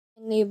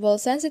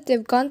enable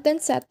sensitive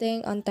content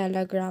setting on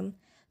Telegram.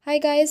 Hi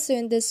guys, so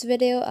in this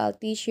video, I'll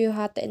teach you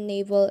how to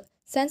enable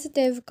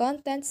sensitive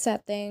content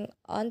setting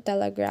on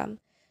Telegram.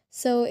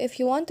 So if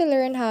you want to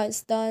learn how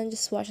it's done,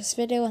 just watch this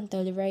video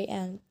until the very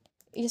end.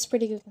 It's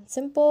pretty quick and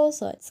simple,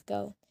 so let's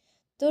go.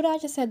 To that,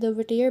 just head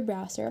over to your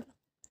browser.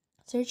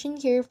 Search in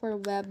here for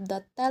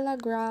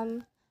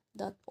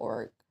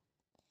web.telegram.org.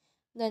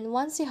 Then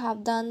once you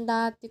have done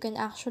that, you can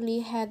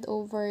actually head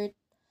over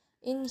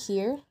in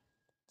here.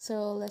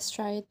 So let's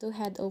try to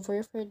head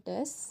over for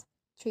this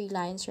 3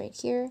 lines right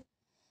here.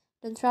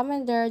 Then from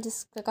in there,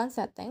 just click on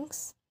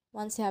settings.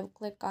 Once you have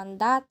clicked on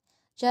that,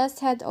 just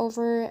head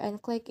over and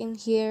click in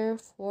here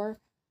for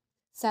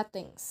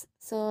settings.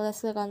 So let's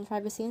click on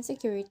privacy and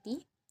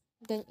security.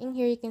 Then in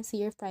here, you can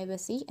see your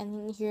privacy,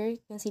 and in here, you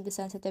can see the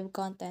sensitive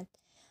content.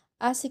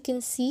 As you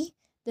can see,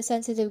 the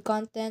sensitive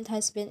content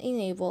has been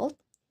enabled.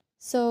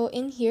 So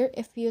in here,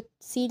 if you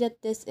see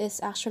that this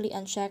is actually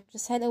unchecked,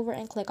 just head over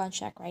and click on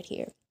check right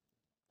here.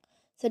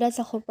 So that's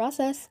the whole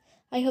process.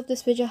 I hope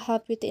this video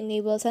helped you to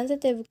enable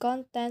sensitive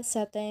content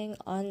setting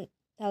on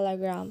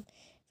Telegram.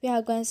 If you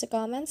have questions or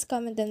comments,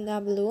 comment them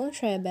down below and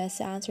try your best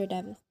to answer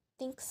them.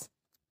 Thanks.